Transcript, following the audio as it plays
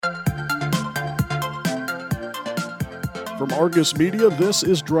From Argus Media, this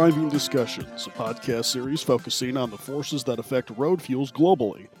is Driving Discussions, a podcast series focusing on the forces that affect road fuels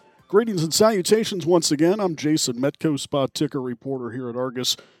globally. Greetings and salutations once again. I'm Jason Metco, spot ticker reporter here at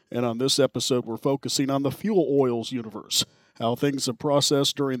Argus, and on this episode we're focusing on the fuel oils universe, how things have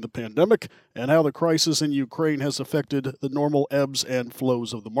processed during the pandemic, and how the crisis in Ukraine has affected the normal ebbs and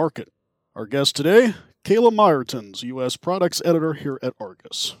flows of the market. Our guest today, Kayla Meyertens, U.S. Products Editor here at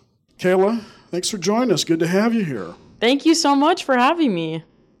Argus. Kayla, thanks for joining us. Good to have you here. Thank you so much for having me.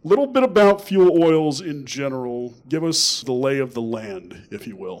 Little bit about fuel oils in general. Give us the lay of the land, if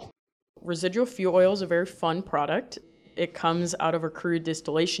you will. Residual fuel oil is a very fun product. It comes out of a crude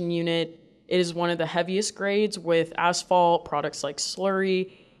distillation unit. It is one of the heaviest grades with asphalt, products like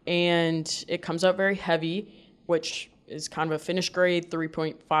slurry, and it comes out very heavy, which is kind of a finished grade,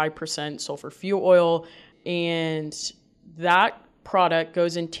 3.5% sulfur fuel oil. And that product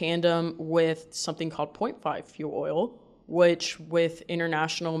goes in tandem with something called 0.5 fuel oil, which with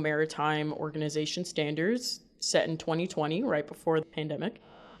International Maritime Organization standards set in 2020, right before the pandemic.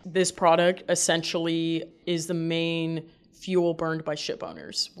 This product essentially is the main fuel burned by ship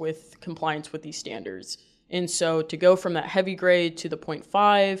owners with compliance with these standards. And so to go from that heavy grade to the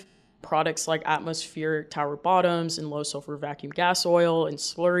 0.5, products like atmospheric tower bottoms and low sulfur vacuum gas oil and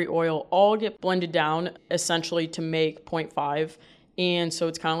slurry oil all get blended down essentially to make 0.5. And so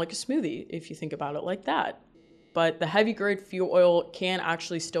it's kind of like a smoothie if you think about it like that. But the heavy grade fuel oil can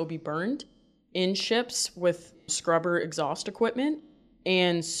actually still be burned in ships with scrubber exhaust equipment.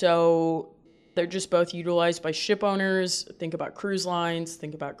 And so they're just both utilized by ship owners. Think about cruise lines,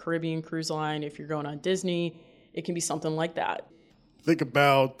 think about Caribbean Cruise Line. If you're going on Disney, it can be something like that. Think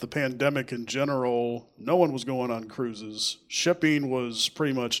about the pandemic in general. No one was going on cruises. Shipping was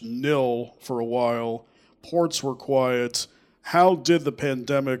pretty much nil for a while. Ports were quiet. How did the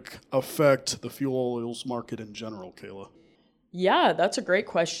pandemic affect the fuel oils market in general, Kayla? Yeah, that's a great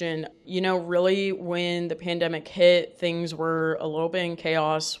question. Really when the pandemic hit, things were a little bit in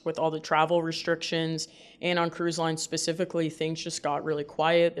chaos with all the travel restrictions. And on cruise lines specifically, things just got really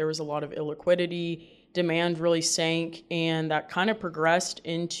quiet. There was a lot of illiquidity. Demand really sank, and that kind of progressed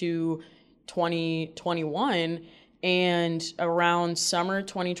into 2021. And around summer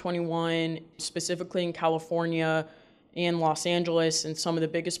 2021, specifically in California and Los Angeles and some of the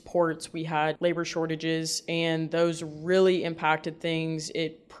biggest ports, we had labor shortages, and those really impacted things.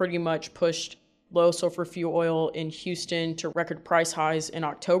 It pretty much pushed low sulfur fuel oil in Houston to record price highs in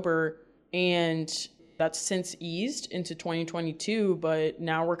October, and that's since eased into 2022, but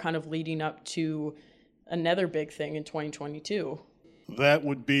now we're kind of leading up to another big thing in 2022. That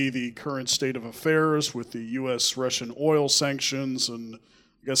would be the current state of affairs with the U.S.-Russian oil sanctions. And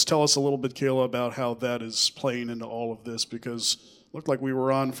I guess tell us a little bit, Kayla, about how that is playing into all of this, because it looked like we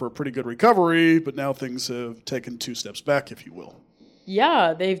were on for a pretty good recovery, but now things have taken two steps back, if you will.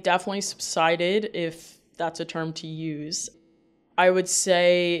 Yeah, they've definitely subsided, if that's a term to use. I would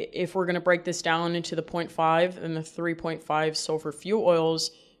say if we're going to break this down into the 0.5 and the 3.5 sulfur fuel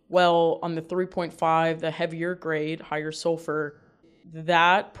oils, well, on the 3.5, the heavier grade, higher sulfur,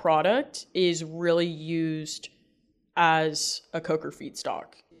 that product is really used as a coker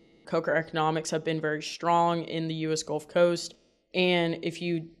feedstock. Coker economics have been very strong in the U.S. Gulf Coast. And if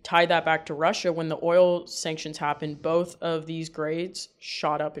you tie that back to Russia, when the oil sanctions happened, both of these grades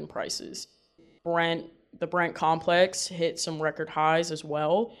shot up in prices. The Brent complex hit some record highs as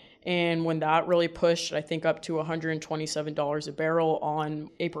well. And when that really pushed, I think, up to $127 a barrel on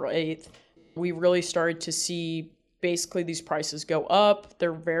April 8th, we really started to see basically these prices go up.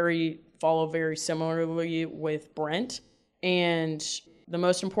 Follow very similarly with Brent. And the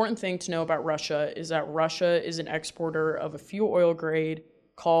most important thing to know about Russia is that Russia is an exporter of a fuel oil grade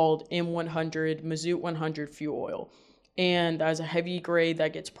called M100, Mazut 100 fuel oil. And that is a heavy grade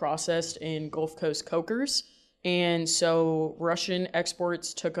that gets processed in Gulf Coast cokers. And so Russian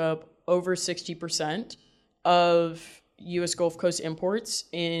exports took up over 60% of U.S. Gulf Coast imports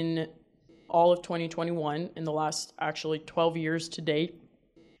in all of 2021, in the last actually 12 years to date.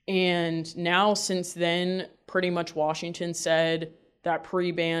 And now since then, pretty much Washington said that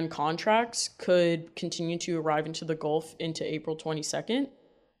pre-ban contracts could continue to arrive into the Gulf into April 22nd.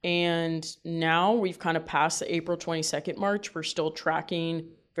 And now we've kind of passed the April 22nd march. We're still tracking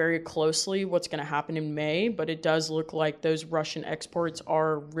very closely what's going to happen in May, but it does look like those Russian exports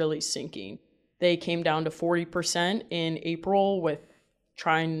are really sinking. They came down to 40% in April with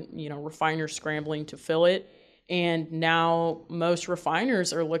refiners scrambling to fill it. And now most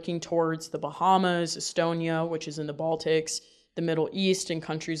refiners are looking towards the Bahamas, Estonia, which is in the Baltics, the Middle East, and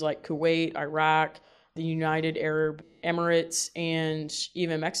countries like Kuwait, Iraq, the United Arab Emirates, and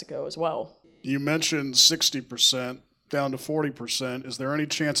even Mexico as well. You mentioned 60%. down to 40%. Is there any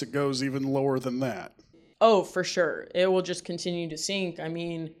chance it goes even lower than that? Oh, for sure. It will just continue to sink. I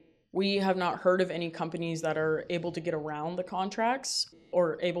mean, we have not heard of any companies that are able to get around the contracts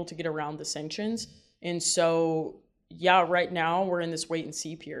or able to get around the sanctions. And so, yeah, right now we're in this wait and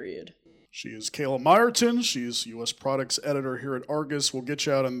see period. She is Kayla Meyerton. She's U.S. Products Editor here at Argus. We'll get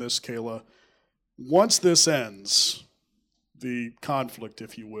you out on this, Kayla. Once this ends, the conflict,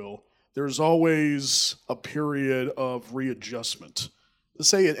 if you will, there's always a period of readjustment. Let's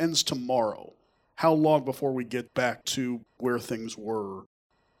say it ends tomorrow. How long before we get back to where things were?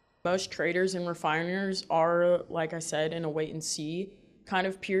 Most traders and refiners are, like I said, in a wait and see kind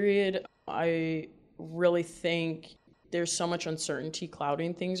of period. I really think there's so much uncertainty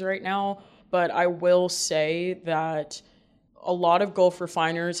clouding things right now, but I will say that a lot of Gulf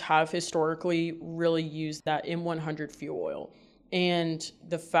refiners have historically really used that M100 fuel oil. And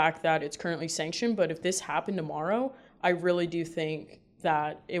the fact that it's currently sanctioned, but if this happened tomorrow, I really do think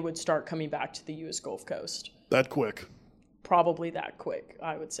that it would start coming back to the U.S. Gulf Coast. That quick? Probably that quick,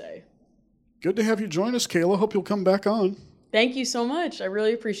 I would say. Good to have you join us, Kayla. Hope you'll come back on. Thank you so much. I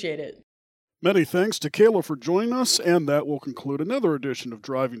really appreciate it. Many thanks to Kayla for joining us, and that will conclude another edition of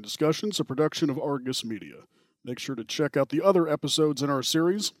Driving Discussions, a production of Argus Media. Make sure to check out the other episodes in our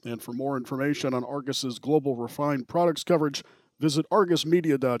series, and for more information on Argus's global refined products coverage, visit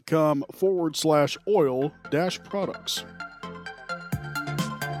argusmedia.com/oil-products.